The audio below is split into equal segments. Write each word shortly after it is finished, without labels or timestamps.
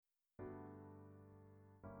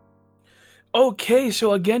Okay,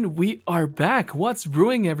 so again, we are back. What's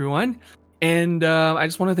brewing, everyone? And I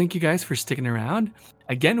just want to thank you guys for sticking around.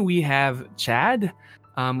 Again, we have Chad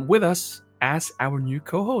with us as our new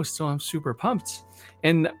co host. So I'm super pumped.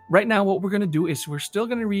 And right now, what we're going to do is we're still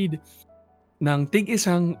going to read ng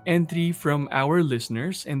tig-isang entry from our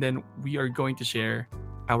listeners. And then we are going to share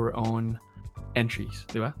our own entries.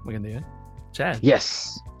 Di ba? Maganda yun. Chad.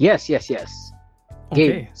 Yes. Yes, yes, yes.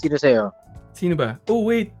 Okay. Game. Sino sa'yo? Sino ba? Oh,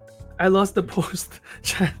 wait. I lost the post.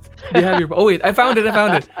 Chat. Do you have your... Oh, wait. I found it.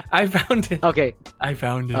 Okay. I found it. Okay.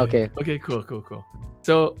 Okay, cool.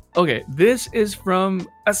 So, okay. This is from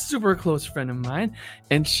a super close friend of mine.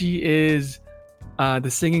 And she is the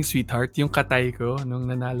singing sweetheart, yung katay ko, nung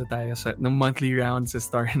nanalo tayo sa nung monthly round sa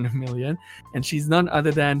Star in a Million. And she's none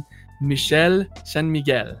other than Michelle San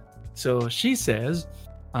Miguel. So, she says,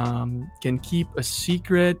 can keep a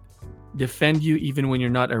secret, defend you even when you're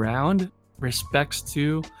not around, respects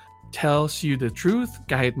to, tells you the truth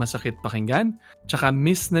kahit masakit pakinggan, tsaka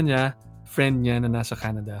miss na niya friend niya na nasa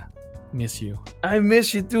Canada. Miss you. I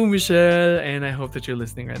miss you too, Michelle, and I hope that you're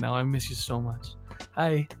listening right now. I miss you so much.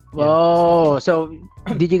 Hi. Oh, so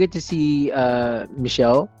did you get to see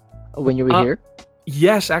Michelle when you were here?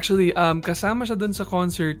 Yes, actually, kasama siya dun sa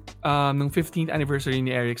concert ng 15th anniversary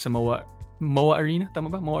ni Eric sa MOA Arena. Tama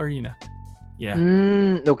ba? MOA Arena. Yeah.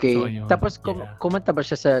 Okay. So, yun. Tapos kumanta ba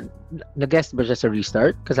siya sa nag-guest ba siya sa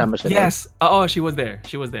Restart? Kasama siya. Yes. Oo, she was there.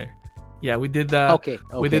 Yeah, we did the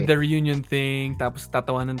we did the reunion thing, tapos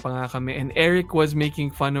tatawanan pa nga kami, and Eric was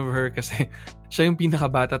making fun of her kasi siya yung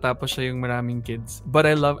pinakabata tapos siya yung maraming kids. But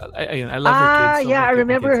I love her kids. So yeah, I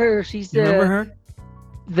remember her. She's remember her?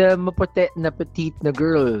 The maputi na petite na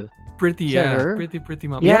girl. Pretty, yeah. Her? Pretty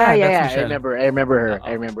mom. Yeah. I remember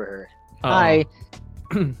her. Hi.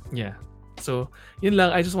 Yeah. So, yun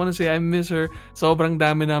lang. I just want to say I miss her. Sobrang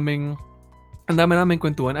dami naming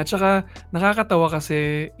kwentuhan. At saka, nakakatawa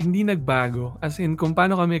kasi hindi nagbago. As in, kung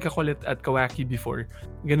paano kami kakulit at kawaki before,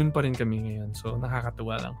 ganun pa rin kami ngayon. So,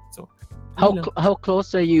 nakakatawa lang. So, how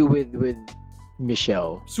close are you with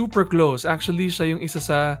Michelle? Super close. Actually, siya yung isa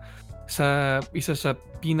sa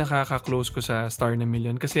pinaka-close ko sa Star na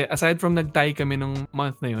Million. Kasi aside from nag-tie kami nung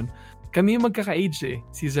month na yun, kami yung magkaka-age eh.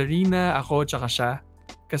 Si Zarina, ako, tsaka siya.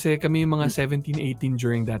 Kasi kami yung mga 17, 18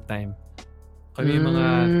 during that time. Kami yung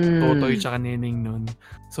mga Totoy tsaka Neneng nun.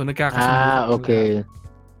 So, nagkakasama. Okay.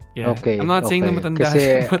 Yeah. Okay. I'm not saying na matanda,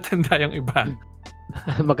 kasi matanda yung iba.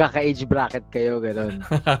 Magkaka-age bracket kayo, gano'n.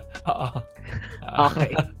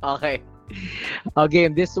 Okay. Okay,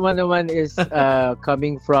 this one naman is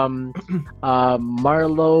coming from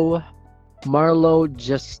Marlo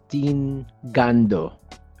Justine Gando.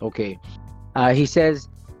 Okay. He says,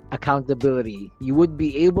 accountability. You would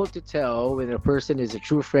be able to tell when a person is a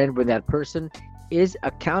true friend when that person is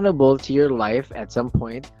accountable to your life at some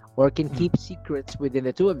point or can keep secrets within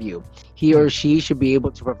the two of you. He or she should be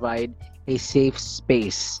able to provide a safe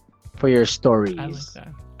space for your stories.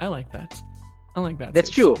 I like that.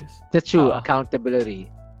 That's true. That's true.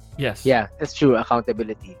 Accountability. Yes. Yeah, that's true.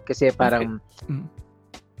 Accountability. Kasi parang...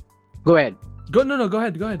 Go ahead. Go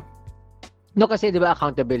ahead. No, kasi di ba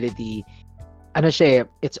accountability, ano siya,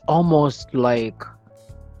 it's almost like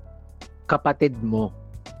kapatid mo.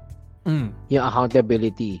 Yung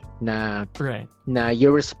accountability na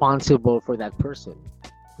you're responsible for that person.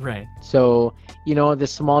 Right. So, the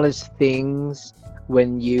smallest things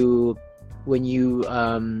when you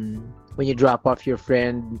drop off your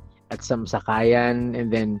friend at some sakayan and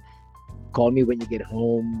then call me when you get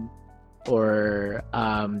home or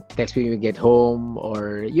text me when you get home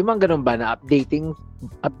or yung mga ganun ba na updating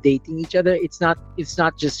each other. It's not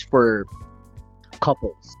just for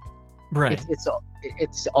couples. Right.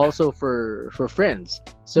 It's also for friends.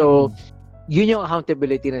 So yun yung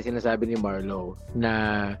accountability na sinasabi ni Marlo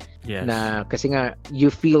na kasi nga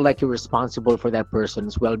you feel like you're responsible for that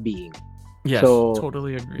person's well-being. Yes, so,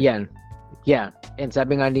 totally agree. Yeah. And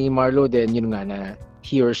sabi nga ni Marlo din, yun nga na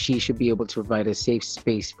he or she should be able to provide a safe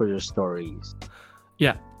space for your stories.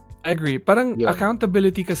 Yeah, I agree. Parang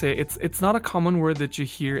accountability kasi, it's not a common word that you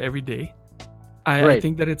hear every day. I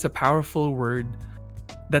think that it's a powerful word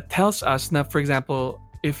that tells us na, for example,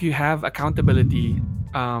 if you have accountability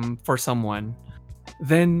for someone,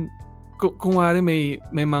 then kung wari may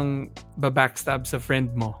mang backstab sa friend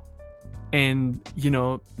mo, and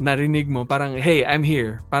narinig mo parang, hey, I'm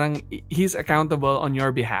here, parang he's accountable on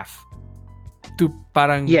your behalf to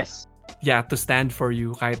parang to stand for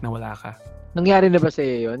you kahit na wala ka. Nangyari na ba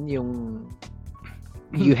sa'yo yun yung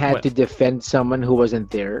you had to defend someone who wasn't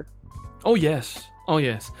there? Oh yes.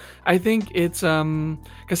 I think it's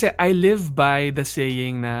kasi I live by the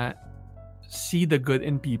saying na see the good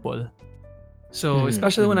in people. So,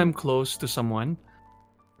 especially when I'm close to someone,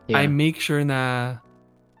 I make sure na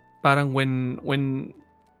parang when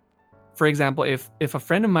for example, if a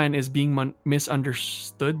friend of mine is being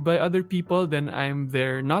misunderstood by other people, then I'm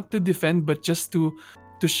there not to defend but just to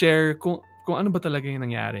share kung ano ba talaga yung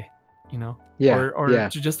nangyari, you know? Or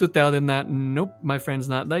just to tell them that nope, my friend's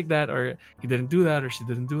not like that, or he didn't do that, or she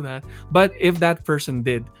didn't do that. But if that person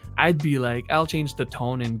did, I'd be like, I'll change the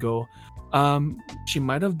tone and go, she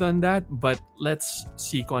might have done that, but let's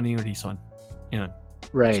see kung ano yung reason. Yun.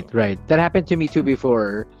 Right. That happened to me too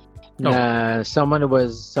before. Someone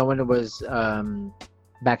was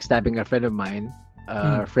backstabbing a friend of mine,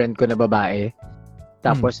 friend ko na babae.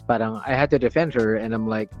 Tapos parang I had to defend her, and I'm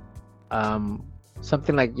like,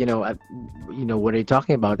 something like, you know, what are you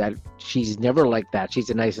talking about? That she's never like that. She's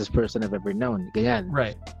the nicest person I've ever known. Ganyan.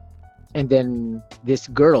 Right. And then this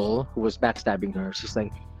girl who was backstabbing her, she's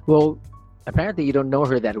like, well, apparently you don't know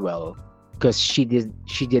her that well because she did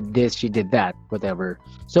this, she did that, whatever.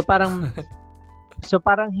 So parang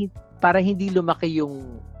hindi lumaki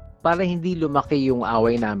yung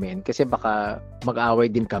away namin kasi baka mag-away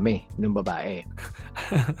din kami ng babae.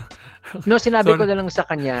 No, sinabi ko na lang sa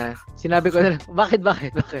kanya. Bakit?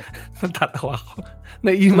 Natatawa ko.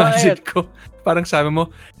 Na-imagine ko. Parang sabi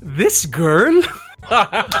mo, this girl?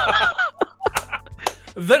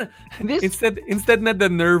 Instead na the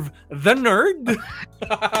nerve, the nerd?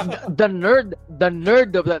 the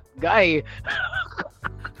nerd of that guy.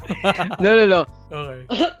 No. Okay.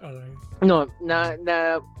 No,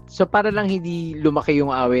 so para lang hindi lumaki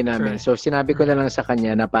yung away namin. Right. So sinabi ko na lang sa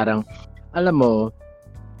kanya na parang, alam mo,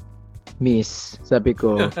 miss, sabi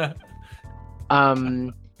ko,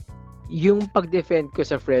 yung pag-defend ko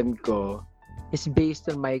sa friend ko is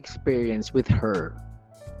based on my experience with her.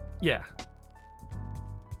 Yeah.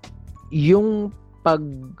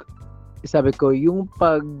 Sabi ko, yung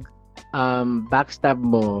backstab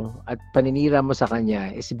mo at paninira mo sa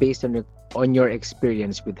kanya is based on your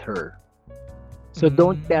experience with her. So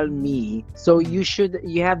don't tell me. So you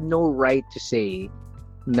have no right to say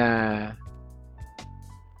na,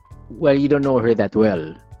 well, you don't know her that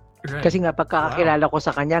well. Right. Kasi nga pagkakakilala ko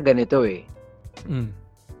sa kanya ganito eh.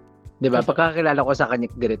 Diba? Pagkakakilala ko sa kanya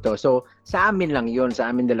ganito. So sa amin lang yun, sa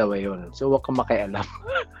amin dalawa yun. So wag kang makialam.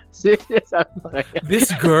 Serious,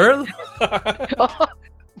 This girl?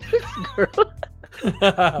 This girl?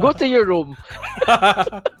 Go to your room.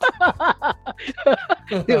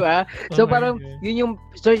 Diba? So parang yun yung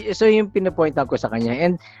so yung pinapoint out ko sa kanya,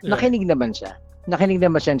 and nakinig naman siya.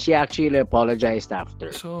 She actually apologized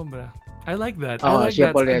after. Sobra. I like that. I like she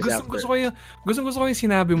that. Apologized gusto ko yung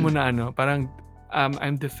sinabi mo na parang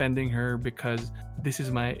I'm defending her because this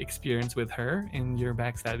is my experience with her, and you're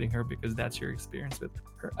backstabbing her because that's your experience with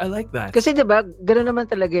her. I like that. Kasi diba, gano'n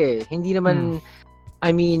naman talaga eh. Hindi naman I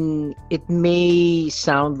mean, it may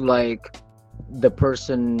sound like the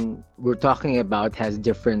person we're talking about has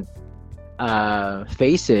different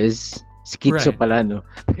faces. Schizo pala, no?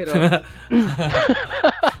 Pero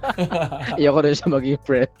ayoko rin siya maging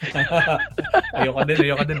friend. Ayoko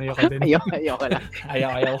din. Ayoko lang.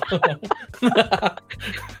 Ayaw.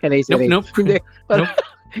 Nope.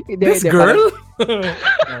 This girl?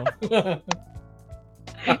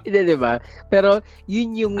 Hindi, diba? Pero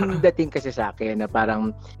yun yung dating kasi sa akin na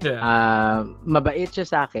parang mabait siya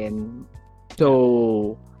sa akin. So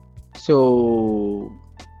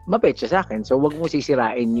mabait siya sa akin. So wag mo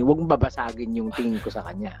sisirain, wag mo babasagin yung tingin ko sa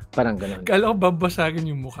kanya. Parang gano'n. Kala ko babasagin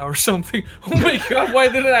yung mukha or something. Oh my God, why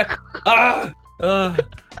did I?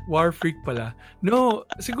 War freak pala. No,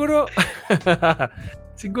 siguro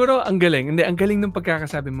ang galing. Hindi, ang galing ng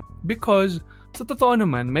pagkakasabi mo. Because sa totoo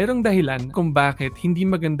naman, mayroong dahilan kung bakit hindi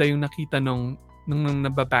maganda yung nakita nung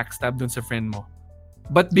nababackstab dun sa friend mo.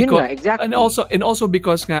 But because exactly. and also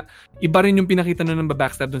because nga iba rin yung pinakita na ng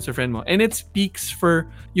backstab dun sa friend mo, and it speaks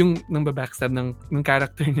for yung nang backstab ng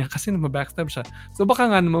character niya kasi nang backstab siya. So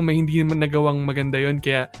baka nga naman may hindi naman nagawang maganda yon,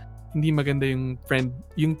 kaya hindi maganda yung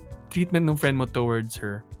treatment ng friend mo towards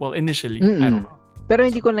her. Well, initially, I don't know. Pero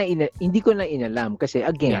hindi ko na inalam kasi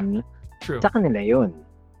again, sa kanila yon.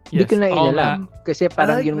 Hindi ko na inalam kasi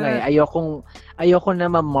parang like yun nga ayoko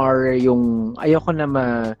na ma-mar yung ayoko na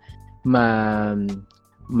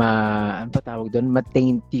ano pa tawag doon,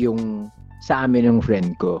 ma-taint yung sa amin ng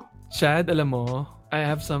friend ko. Chad, alam mo, I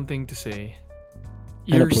have something to say.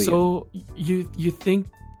 You're you think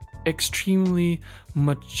extremely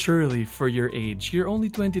maturely for your age. You're only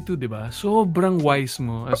 22, di ba? Sobrang wise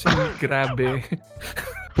mo. As in, grabe.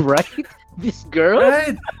 Right? This girl?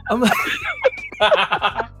 Right? I'm like...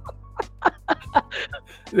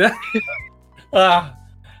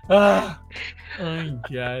 Oh my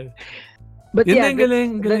God. But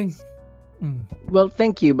Galing. Mm. Well,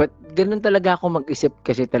 thank you, but ganun talaga ako mag-isip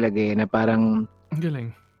kasi talaga na parang Ang galing.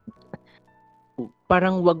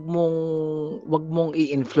 wag mong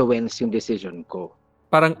i-influence yung decision ko.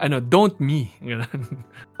 Parang don't me. Ganun.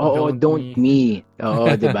 Oo, don't me. Oo,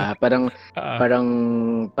 'di ba? Parang Ah,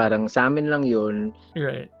 parang sa amin lang 'yun.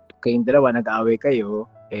 right. Kayong dalawa nag-aaway kayo,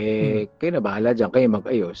 kayo na bahala diyan, kayo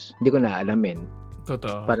mag-ayos. Hindi ko na alamin.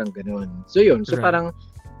 Totoo. Parang ganoon. So 'yun. So Right. parang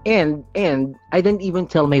and I didn't even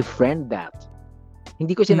tell my friend that.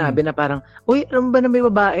 Hindi ko sinabi na parang, "Uy, alam ba na may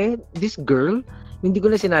babae? This girl?" Hindi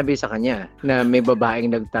ko na sinabi sa kanya na may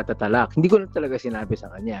babaeng nagtatatalak. Hindi ko na talaga sinabi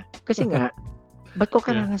sa kanya. Kasi nga, ba't ko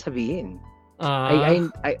kailangan sabihin?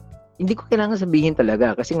 Hindi ko kailangan sabihin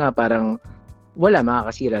talaga. Kasi nga parang, wala,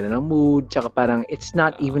 makakasira na ng mood. Tsaka parang, it's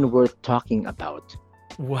not even worth talking about.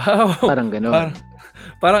 Wow. Parang gano'n.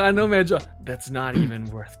 Parang medyo, that's not even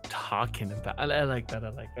worth talking about. I like that.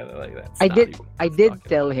 I like that. I did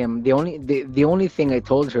tell him, the only thing I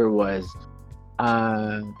told her was,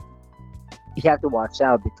 you have to watch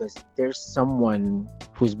out because there's someone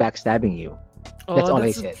who's backstabbing you. That's all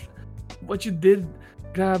I said. What you did,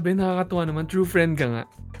 grabe, nakakatuwa naman. True friend ka nga.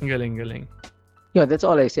 Ang galing. Yeah, that's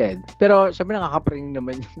all I said. Pero syempre nakakapraning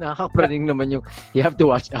naman yung you have to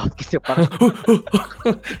watch out kasi parang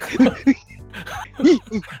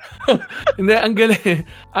Hindi,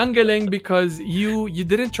 ang galing because you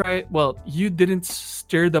didn't try, well, you didn't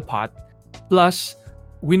stir the pot. Plus,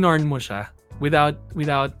 winarn mo siya without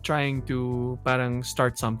trying to parang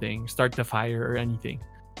start the fire or anything,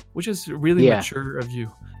 which is really mature of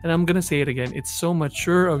you. And I'm gonna say it again, it's so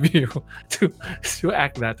mature of you to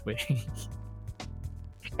act that way.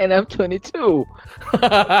 And I'm 22.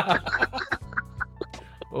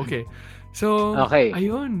 Okay. So, okay.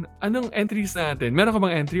 Ayun. Anong entries natin? Meron ka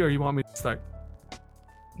bang entry or you want me to start?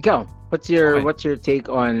 Ikaw, what's your take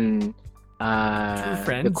on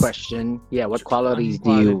the question? Yeah, what qualities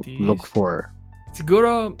do you look for?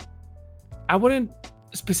 Siguro, I wouldn't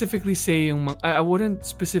specifically say I wouldn't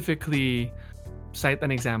specifically cite an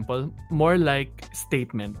example. More like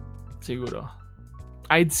statement, siguro.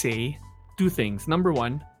 I'd say 2 things. Number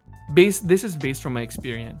 1, this is based from my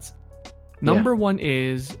experience. Number 1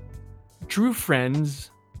 is true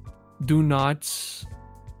friends do not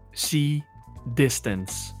see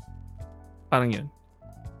distance. Parang yun.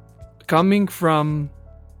 Coming from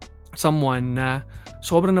someone na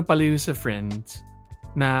sobrang napalayo sa friends,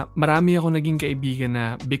 na marami ako naging kaibigan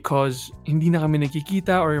na because hindi na kami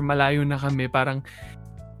nakikita or malayo na kami, parang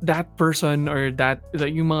that person or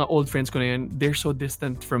yung mga old friends ko na yun, they're so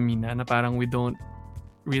distant from me na parang we don't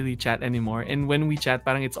really chat anymore. And when we chat,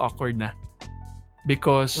 parang it's awkward na.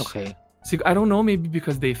 Because I don't know, maybe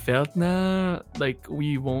because they felt na like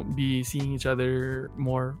we won't be seeing each other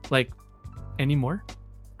more like anymore,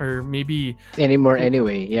 or maybe anymore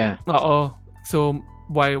anyway. Yeah. So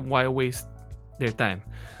why waste their time?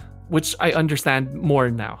 Which I understand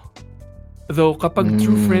more now. Though kapag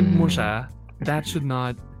true friend mo siya, that should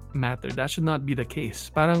not matter. That should not be the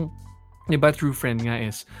case. Parang iba true friend nga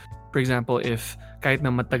is, for example, if kahit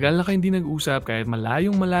na matagal na kayo hindi nag-usap, kahit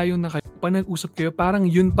malayo na kayo, pag nag-usap kayo, parang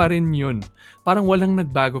yun pa rin yun. Parang walang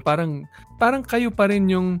nagbago. Parang kayo pa rin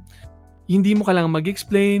yung hindi mo kailangan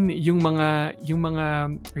mag-explain, yung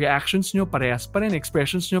mga reactions nyo, parehas pa rin,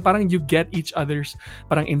 expressions nyo, parang you get each other's,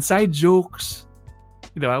 parang inside jokes,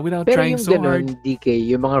 diba? Without pero trying so hard. Pero yung DK,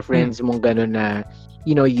 yung mga friends mong ganun na,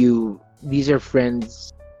 these are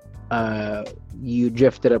friends you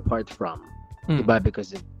drifted apart from. Diba?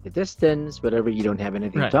 Because of the distance, whatever, you don't have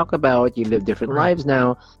anything to talk about, you live different lives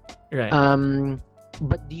now. Right.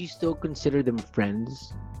 But do you still consider them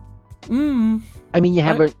friends? I mean, you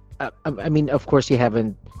haven't. I mean, of course, you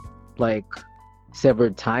haven't like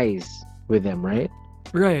severed ties with them, right?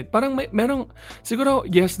 Right. Parang merong siguro,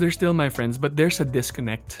 yes, they're still my friends, but there's a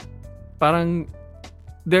disconnect. Parang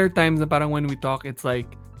there are times na parang when we talk, it's like,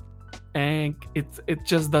 and it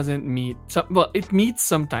just doesn't meet. Well, it meets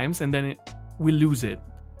sometimes, and then we lose it.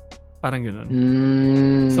 Parang ganun.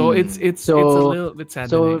 So it's a little bit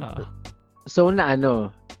saddening. So na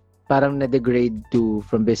parang na-degrade to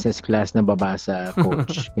from business class na baba sa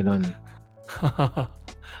coach. Ganun.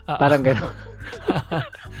 Parang ganun.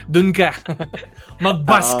 Dun ka.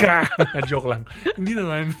 Mag-bus ka. Joke lang. Hindi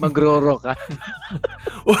naman. Magroro ka.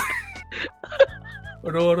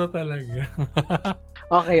 Roro talaga.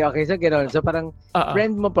 Okay. So ganun. So parang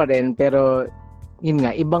friend mo pa rin, pero yun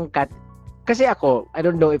nga, ibang kasi ako, I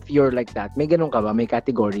don't know if you're like that. May ganun ka ba? May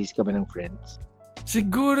categories ka ba ng friends?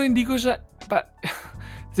 Siguro hindi ko siya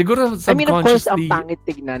siguro subconsciously. I mean, of course, ang pangit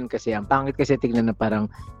tignan na parang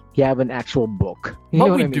you have an actual book.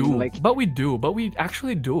 But we do. But we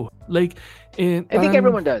actually do. Like, I think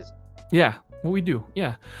everyone does. Yeah, what we do.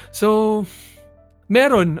 Yeah. So,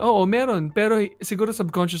 meron. Pero siguro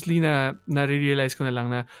subconsciously na nare-realize ko na lang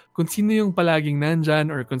na kung sino yung palaging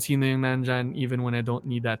nandyan or kung sino yung nandyan even when I don't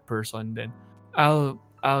need that person, then I'll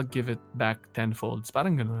give it back tenfolds.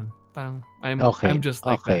 Parang ganun. Parang I'm just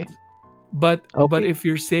like Okay. that. But Okay. if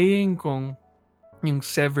you're saying kung yung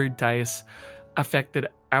severed ties affected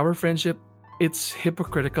our friendship, it's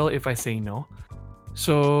hypocritical if I say no.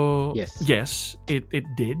 So Yes. it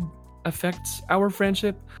did affect our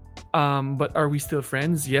friendship. But are we still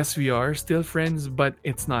friends? Yes, we are still friends, but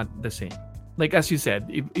it's not the same. Like as you said,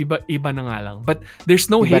 iba na nga lang. But there's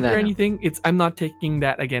no Iba hate na or lang. anything. I'm not taking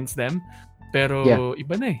that against them. Pero Yeah.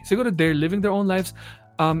 iba na eh. Siguro they're living their own lives.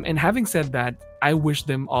 And having said that, I wish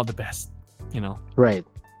them all the best. You know. Right.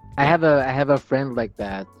 I have a friend like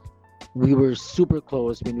that. We were super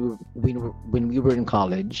close when we were in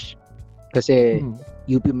college. Kasi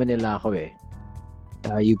UP Manila ako eh.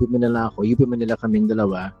 UP Manila ako. UP Manila kaming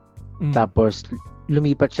dalawa. Tapos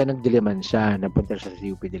lumipat siya, nagdiliman siya. Napunta siya sa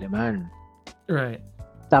UP Diliman. Right.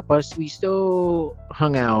 Tapos we still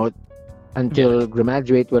hung out until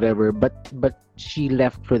graduate, whatever. But she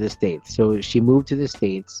left for the States. So she moved to the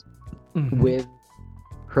States with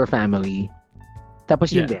her family. Tapos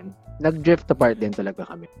yun din. Nag-drift apart din talaga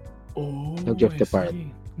kami. Oh, Nag-drift I apart.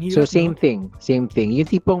 see. So same thing. Yung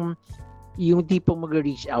tipong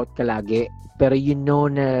mag-reach out ka lagi, pero you know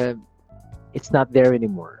na it's not there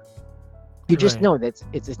anymore. You just Right. know that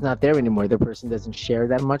it's not there anymore. The person doesn't share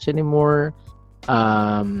that much anymore.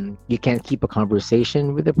 You can't keep a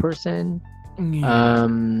conversation with the person. Yeah.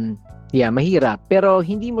 Mahirap. Pero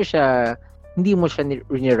hindi mo siya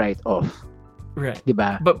ni-write off. Right.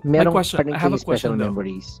 Diba? But my Merong question, pa rin I have a kayo special question though.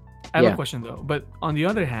 memories. I have Yeah. a question though. But on the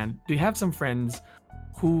other hand, do you have some friends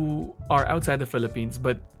who are outside the Philippines,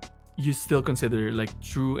 but you still consider like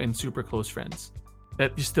true and super close friends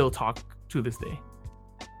that you still talk to this day?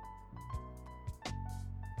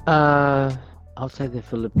 Outside the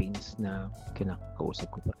Philippines na kinakausap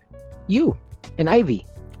ko pa rin. You and Ivy.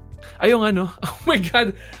 Ayong ano? Oh my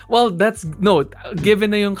God. Well,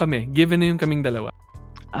 given na yung kami. Given na yung kaming dalawa.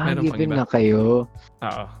 Meron pang Given iba? na kayo.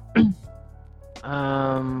 Oo.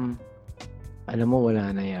 Alam mo, wala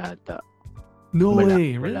na yata. No Wala,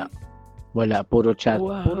 way. Really? Wala. Puro chat.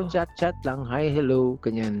 Wow. Puro chat lang. Hi, hello.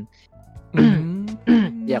 Kanyan. Mm.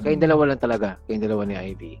 Yeah, kayong dalawa lang talaga. Kayong dalawa ni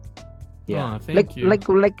Ivy. Yeah. Oh, thank you. Like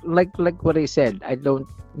what I said. I don't,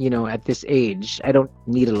 at this age, I don't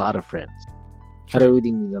need a lot of friends. I don't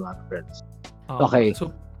really need a lot of friends. Okay.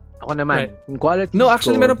 So, Ako naman. Right. In quality no,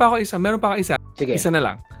 actually, score- meron pa ako isa. Sige. Isa na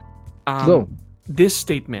lang. Go. This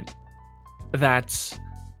statement that's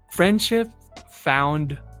friendship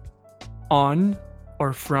found on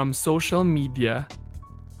or from social media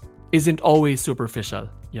isn't always superficial.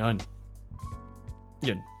 Yun.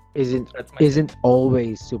 That's my Isn't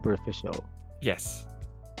always superficial. Yes.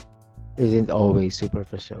 Isn't always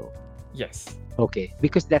superficial. Yes. Okay.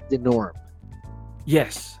 Because that's the norm.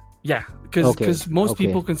 Yes. Yeah. Because most Okay.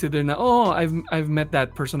 people consider na, I've met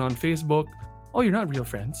that person on Facebook. Oh, you're not real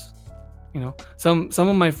friends. Some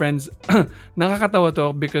of my friends, nakakatawa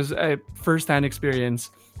to because first-hand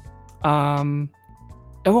experience. Ewan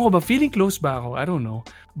ko ba, feeling close ba ako? I don't know.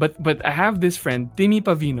 But I have this friend, Timmy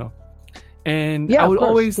Pavino. And Yeah, I would of course,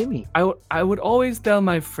 always Timmy. I would always tell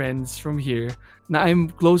my friends from here na I'm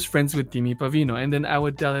close friends with Timmy Pavino, and then I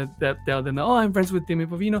would tell them, oh, I'm friends with Timmy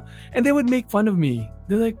Pavino, and they would make fun of me.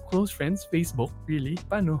 They're like, close friends, Facebook, really?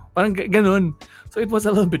 Paano? Parang ganun. So it was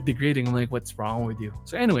a little bit degrading. I'm like, what's wrong with you?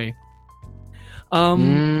 So anyway,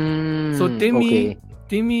 so okay.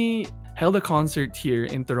 Timmy held a concert here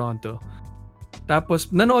in Toronto. Tapos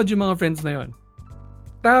nanood yung mga friends na yon.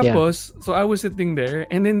 Tapos, so I was sitting there,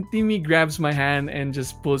 and then Timmy grabs my hand and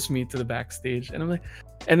just pulls me to the backstage, and I'm like,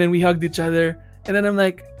 and then we hugged each other, and then I'm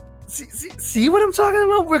like, see what I'm talking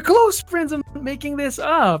about? We're close friends. I'm not making this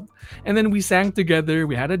up. And then we sang together.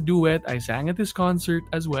 We had a duet. I sang at this concert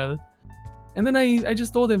as well, and then I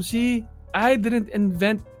just told him, see, I didn't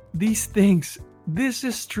invent these things. This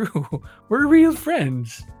is true. We're real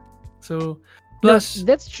friends. So, plus,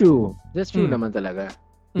 that's true. That's true naman talaga.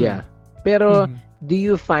 Yeah. Pero do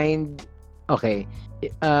you find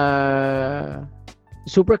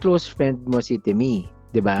super close friend mo si Timmy,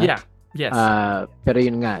 'di ba? Yeah. Yes. Pero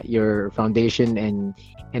yun nga, your foundation and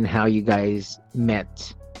how you guys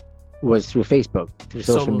met was through Facebook, through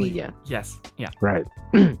social Solely. media. Yes. Yeah. Right.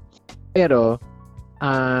 Pero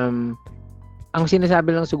ang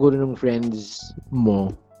sinasabi lang siguro ng friends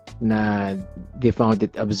mo na they found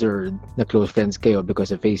it absurd na close friends kayo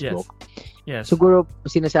because of Facebook. Yes. Siguro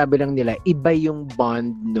sinasabi lang nila iba yung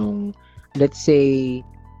bond nung, let's say,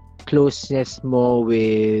 closeness mo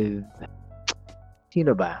with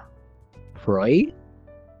sino ba? Freud?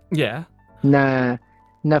 Yeah. Na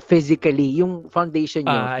physically, yung foundation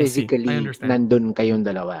nyo, I see. I physically, understand. nandun kayong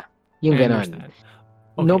dalawa. Yung I ganon. understand.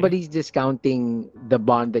 Okay. Nobody's discounting the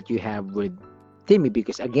bond that you have with Timmy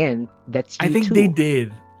because, again, that's you I think too. they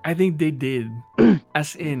did.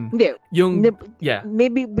 As in, Hindi. yung, yeah.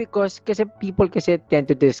 Maybe because kasi people kasi tend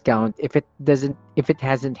to discount if it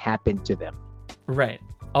hasn't happened to them. Right.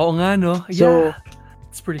 Oo nga, no? So, Yeah.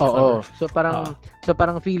 It's pretty clever. So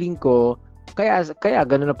parang feeling ko, kaya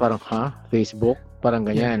gano'n na parang, Facebook? Parang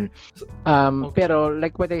ganyan. Okay. Pero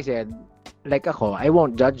like what I said, like ako, I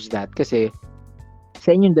won't judge that kasi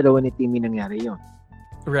sa inyong dalawa ni Timmy nangyari yun.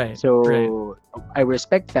 Right. So, right. I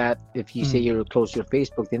respect that. If you say you're close to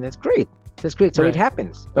Facebook, then that's great. That's great. So, Right. it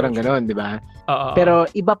happens. Parang gano'n, di ba? Pero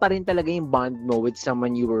iba pa rin talaga yung bond mo with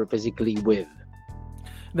someone you were physically with.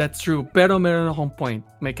 That's true. Pero meron akong point.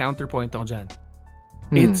 May counterpoint ako dyan.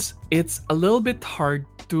 It's a little bit hard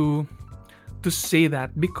to say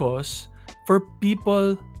that because for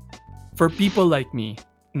people like me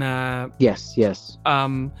na yes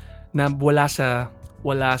na wala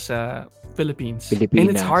sa Philippines. And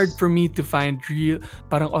it's hard for me to find real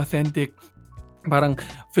parang authentic parang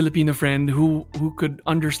Filipino friend who could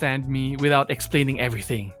understand me without explaining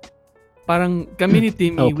everything. Parang kami ni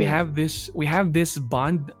Timmy, we have this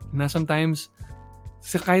bond na sometimes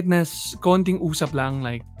sa kahit na konting usap lang,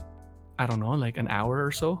 like I don't know, like an hour or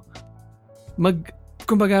so,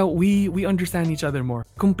 kumbaga we understand each other more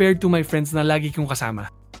compared to my friends na lagi kong kasama.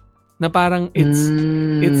 Na parang it's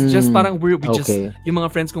just parang we just yung mga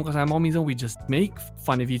friends kong kasama ko minsan we just make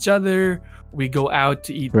fun of each other, we go out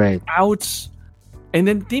to eat outs. And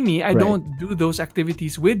then Timmy, I don't do those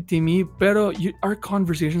activities with Timmy, pero our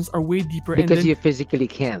conversations are way deeper. Because you physically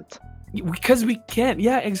can't. Because we can't.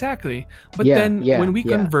 Yeah, exactly. But then when we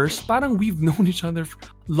converse, parang we've known each other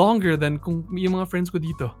longer than kung yung mga friends ko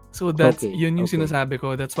dito. So that's yun yung sinasabi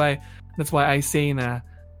ko. That's why I say na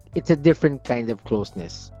it's a different kind of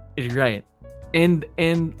closeness. Right. And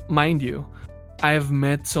mind you, I've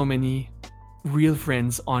met so many real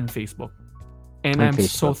friends on Facebook. And I'm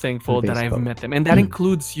so thankful that I've met them. And that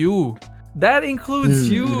includes you. That includes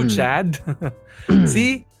you, Chad.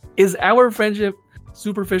 See, is our friendship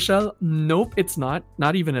superficial? Nope, it's not.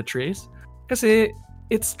 Not even a trace. Kasi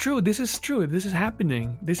it's true. This is true. This is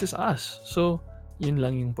happening. This is us. So, yun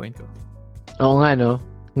lang yung point ko. Oo nga, no?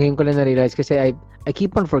 Ngayon ko lang na-realize kasi I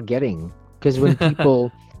keep on forgetting. Because when people...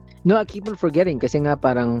 I keep on forgetting kasi nga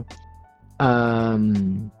parang...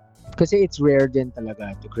 kasi it's rare din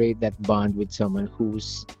talaga to create that bond with someone who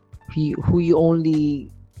you only...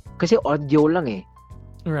 Kasi audio lang eh.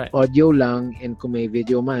 Right. Audio lang and kung may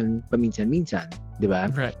video man, paminsan-minsan. Di ba?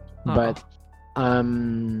 Right. But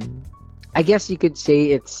I guess you could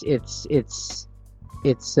say it's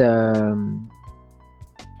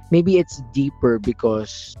maybe it's deeper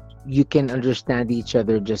because you can understand each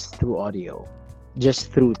other just through audio,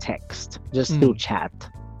 just through text, just through chat.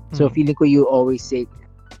 So feeling ko you always say,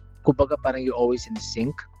 kumbaga parang you're always in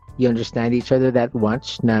sync. You understand each other that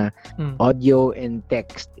much na audio and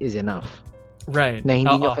text is enough. Right. Na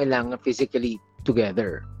hindi nyo kailangan physically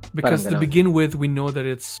together. Because to begin with, we know that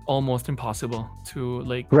it's almost impossible to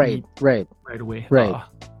like right away. Right.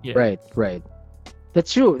 Yeah. Right.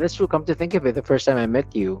 That's true. Come to think of it, the first time I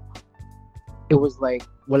met you, it was like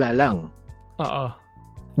wala lang.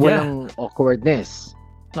 Walang awkwardness.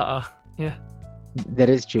 Yeah. That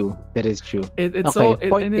is true. It's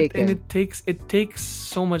okay, it takes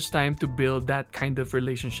so much time to build that kind of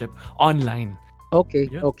relationship online.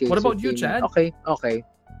 Okay. What about you, Chad? Okay.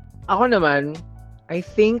 Ako naman, I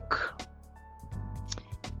think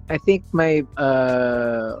my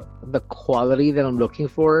the quality that I'm looking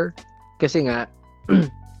for, kasi nga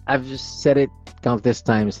I've just said it countless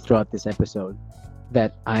times throughout this episode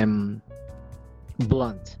that I'm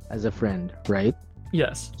blunt as a friend, right?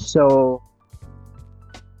 Yes. So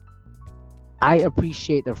I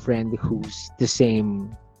appreciate a friend who's the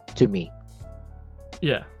same to me.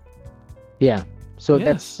 Yeah. So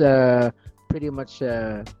that's pretty much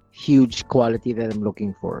a huge quality that I'm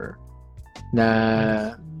looking for.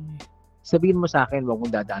 Na sabihin mo sa akin, wag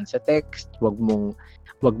mong dadaan sa text, wag mong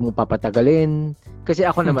papatagalin. Kasi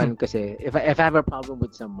ako naman kasi if I have a problem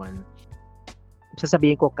with someone,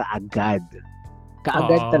 sasabihin ko kaagad.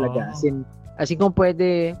 Kaagad talaga. As in kung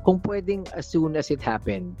pwedeng as soon as it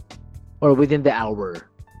happened or within the hour,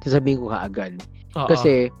 sasabihin ko kaagad.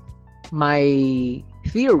 Kasi my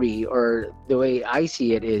theory or the way I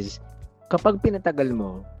see it is kapag pinatagal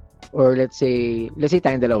mo or let's say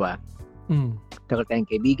tayong dalawa Tagal tayong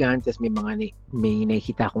kaibigan, tapos may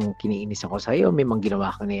nakikita akong kiniinis ako sa'yo, may mga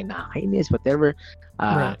ginawa ka na nakakainis, whatever.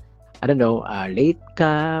 Right. I don't know, late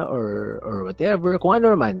ka or whatever, kung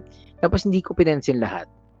ano naman. Tapos hindi ko pinansin lahat.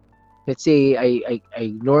 Let's say I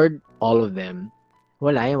ignored all of them.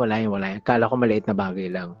 Wala yan. Kala ko maliit na bagay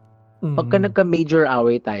lang. Pagka nagka-major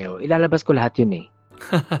away tayo, ilalabas ko lahat yun eh.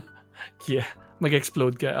 Yeah,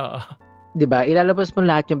 mag-explode ka. Diba? Ilalabas mo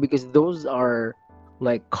lahat yun because those are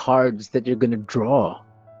like cards that you're gonna draw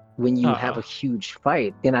when you have a huge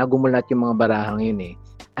fight. Tinago mo lahat yung mga barahang yun eh.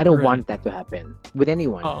 I don't want that to happen with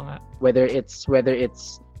anyone. Whether it's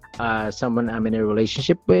someone I'm in a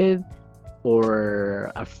relationship with, or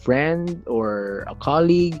a friend, or a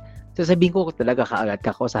colleague. Sasabihin ko talaga kaagad,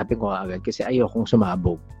 kakausapin ko kaagad kasi ayokong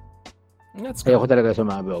sumabog. Ayoko talaga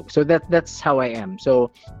sumabog. So that's how I am. So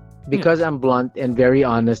because I'm blunt and very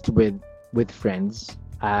honest with friends,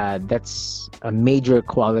 that's a major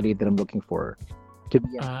quality that I'm looking for. To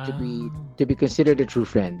be considered a true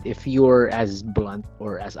friend, if you're as blunt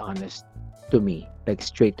or as honest to me, like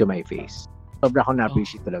straight to my face. Sobra ko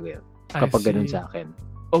na-appreciate talaga yun kapag ganun sa akin.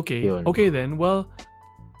 Okay. Yun. Okay then. Well,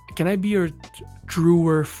 can I be your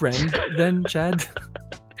truer friend then, Chad?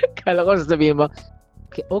 Kala ko sasabihin mo,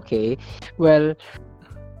 okay. Well,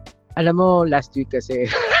 alam mo, last week kasi...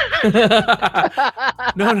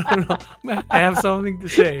 No. I have something to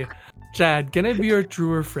say. Chad, can I be your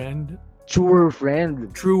truer friend? Truer friend.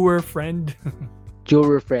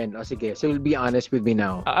 O sige, so you'll be honest with me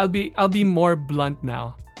now. I'll be more blunt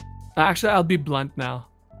now. Actually, I'll be blunt now.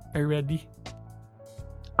 Are you ready?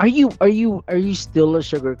 Are you still a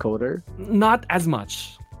sugarcoater? Not as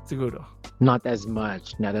much, siguro. Not as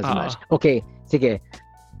much. Okay, sige.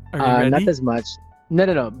 Are you ready? Not as much. No.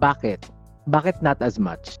 Bakit? Bakit not as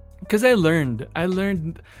much? Because I learned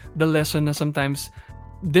the lesson na sometimes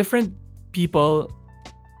different people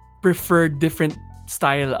prefer different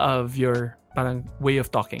style of your parang way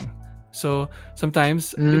of talking. So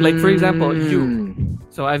sometimes, like for example, you.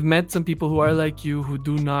 So I've met some people who are like you, who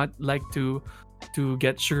do not like to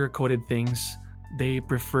get sugar-coated things. They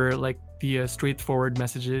prefer like the straightforward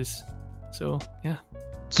messages. So yeah.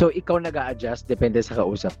 So ikaw nag-a-adjust depende sa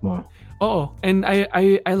kausap mo. Oh, and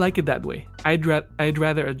I like it that way. I'd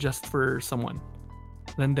rather adjust for someone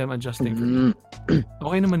than them adjusting for me.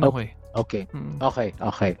 Okay naman ako eh. Okay.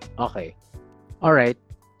 All right.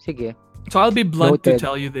 Sige. So I'll be blunt Noted. to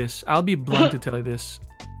tell you this.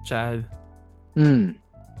 Chad.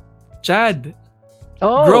 Chad,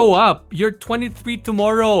 Oh. grow up. You're 23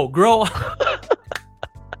 tomorrow. Grow up.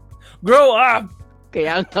 Grow up.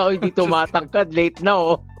 Kaya nga hindi tumatangkad, late na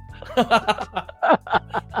oh.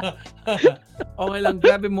 Okay lang,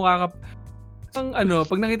 grabe mukha ka.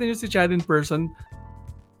 Pag nakita niyo si Chad in person,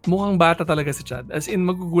 mukhang bata talaga si Chad. As in,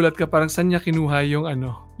 magugulat ka parang saan niya kinuha yung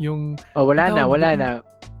Oh, wala na.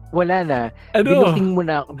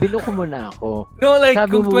 Binuko mo na ako. No, like,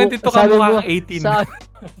 Sabi kung mo- 22 ka, sabi mukha mo- kang 18.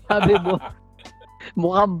 Sabi mo,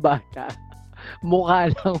 mukhang bata. Mukha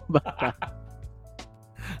lang bata.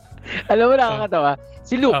 Alam mo, nakakatawa.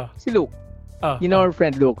 Si Luke. You know our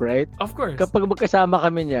friend Luke, right? Of course. Kapag magkasama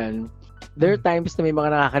kami niyan, there are times na may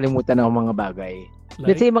mga nakakalimutan ng mga bagay.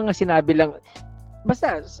 Let's say mga sinabi lang,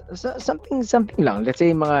 basta something lang. Let's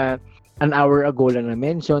say mga an hour ago lang na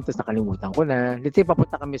mention, tapos nakalimutan ko na. Let's say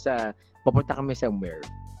papunta kami somewhere.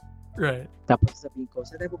 Right. Tapos sabihin ko,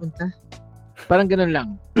 saan tayo pupunta? Parang ganun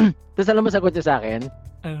lang. Tapos alam mo sagot niya sa akin,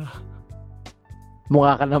 Ano?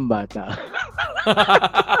 mukha ka ng bata.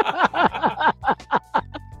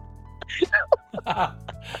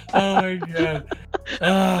 Oh my God.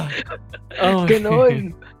 Oh my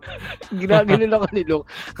Ganon. Ginagano ako ni Luke.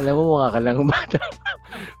 Alam mo, mukha ka lang bata.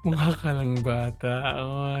 Mukha ka lang bata.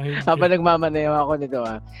 Oh my God. Habang nagmamaneho ako nito,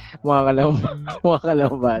 mukha ka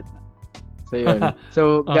lang bata. So, yun.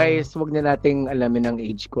 So, guys, wag na nating alamin ang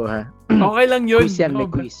age ko, ha? Okay lang yun. Quiz yan, may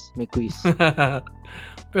quiz.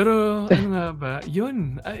 Pero, ano nga ba?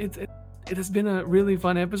 Yun. It has been a really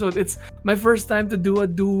fun episode. It's my first time to do a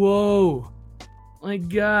duo. My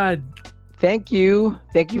God. Thank you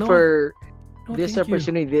for No, this thank you.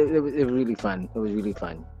 opportunity. It was really fun.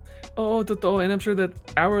 Oo, totoo. And I'm sure that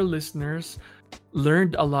our listeners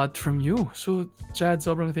learned a lot from you. So, Chad,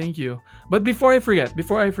 sobrang thank you. But before I forget,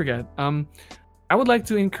 I would like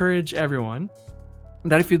to encourage everyone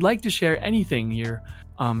that if you'd like to share anything, your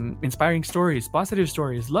inspiring stories, positive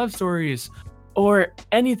stories, love stories, or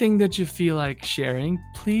anything that you feel like sharing,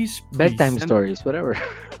 please Bedtime send- stories, whatever.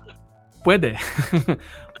 Pwede.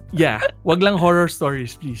 Yeah, wag lang horror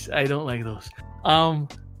stories, please. I don't like those.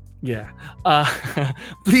 Yeah.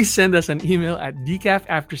 Please send us an email at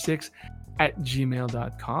decafafter6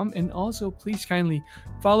 @gmail.com. And also, please kindly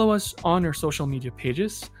follow us on our social media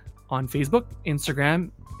pages on Facebook,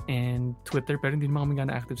 Instagram, and Twitter. Pero hindi naman kami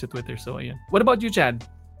gana active sa Twitter. So, ayun. What about you, Chad?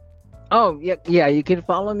 Oh, yeah. You can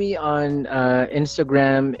follow me on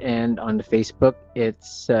Instagram and on Facebook.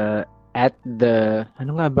 It's at the...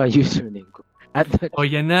 Ano nga ba username ko? At the... Oh,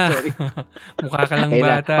 yan na. Sorry. Mukha ka lang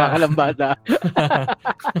Mukha bata. ka lang bata.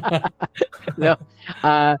 No.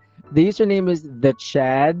 The username is the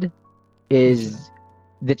Chad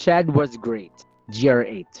was great.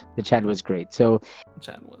 GR8. The Chad was great. So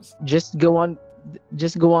Chad was. just go on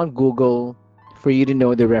Google for you to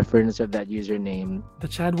know the reference of that username. The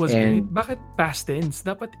Chad was And- great. Bakit past tense?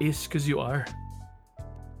 Dapat is because you are.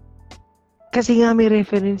 Kasi nga may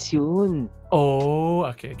reference yun. Oh,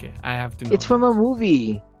 okay. I have to know. It's from a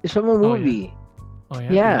movie. Oh,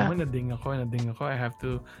 yeah. Yeah. Nading ako. I have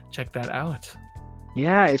to check that out.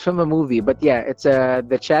 Yeah, it's from a movie. But yeah, it's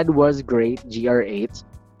the Chad was great, GR8.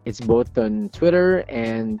 It's both on Twitter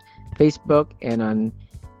and Facebook and on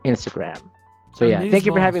Instagram. So yeah, Amaze thank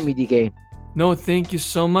you for balls. having me, DK. No, thank you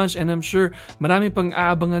so much. And I'm sure marami pang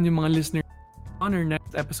aabangan yung mga listeners on our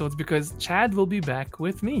next episodes because Chad will be back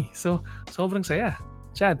with me. So, sobrang saya.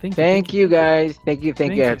 Chad, thank you. Thank you, guys. Thank you.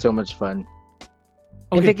 Thank I you. had so much fun.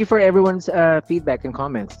 And Okay. thank you for everyone's feedback and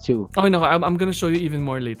comments too. Oh, no, I'm gonna show you even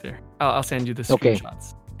more later. I'll send you the Okay.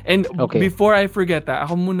 screenshots. And Okay. before I forget that,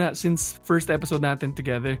 ako muna, since first episode natin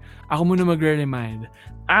together, ako muna magre-remind.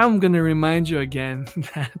 I'm gonna remind you again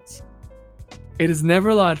that it is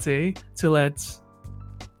never latte to it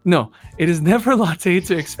is never latte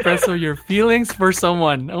to express your feelings for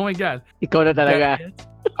someone. Oh my God. Ikaw na talaga.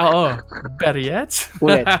 Oo. Better yet?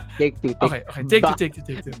 Ulit. Take two. Okay. Take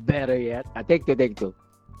two. Better yet. Take two.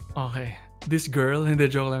 Okay. This girl, hindi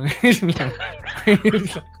joke lang.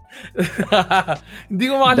 Hindi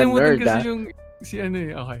ko makalimutan The nerd, kasi yung si ano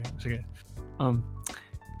eh. Okay, sige.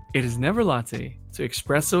 It is never latte to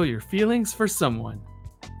expresso your feelings for someone.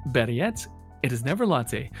 Better yet, it is never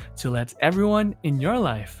latte to let everyone in your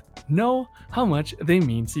life know how much they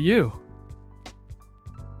mean to you.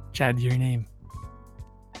 Chad, your name.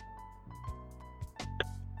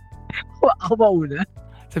 Ako ba una?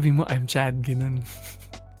 Sabi mo, I'm Chad, ganun.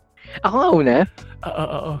 Ako nga una?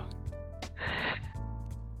 Oo.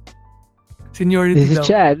 Seniority This is daw.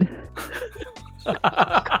 Chad.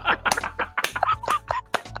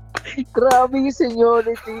 Grabe yung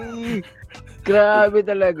seniority. Grabe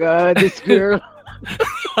talaga. This girl.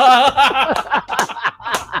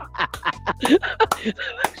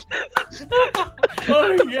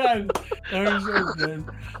 Oh my God. That was so good.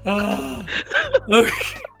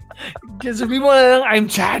 Okay. Kasi sabi mo na lang, I'm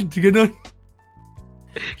Chad. Ganun.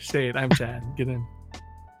 Say it, I'm Chad. Ganun.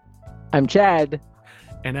 I'm Chad.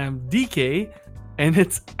 And I'm DK. And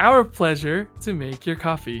it's our pleasure to make your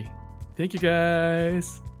coffee. Thank you,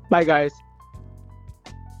 guys. Bye, guys.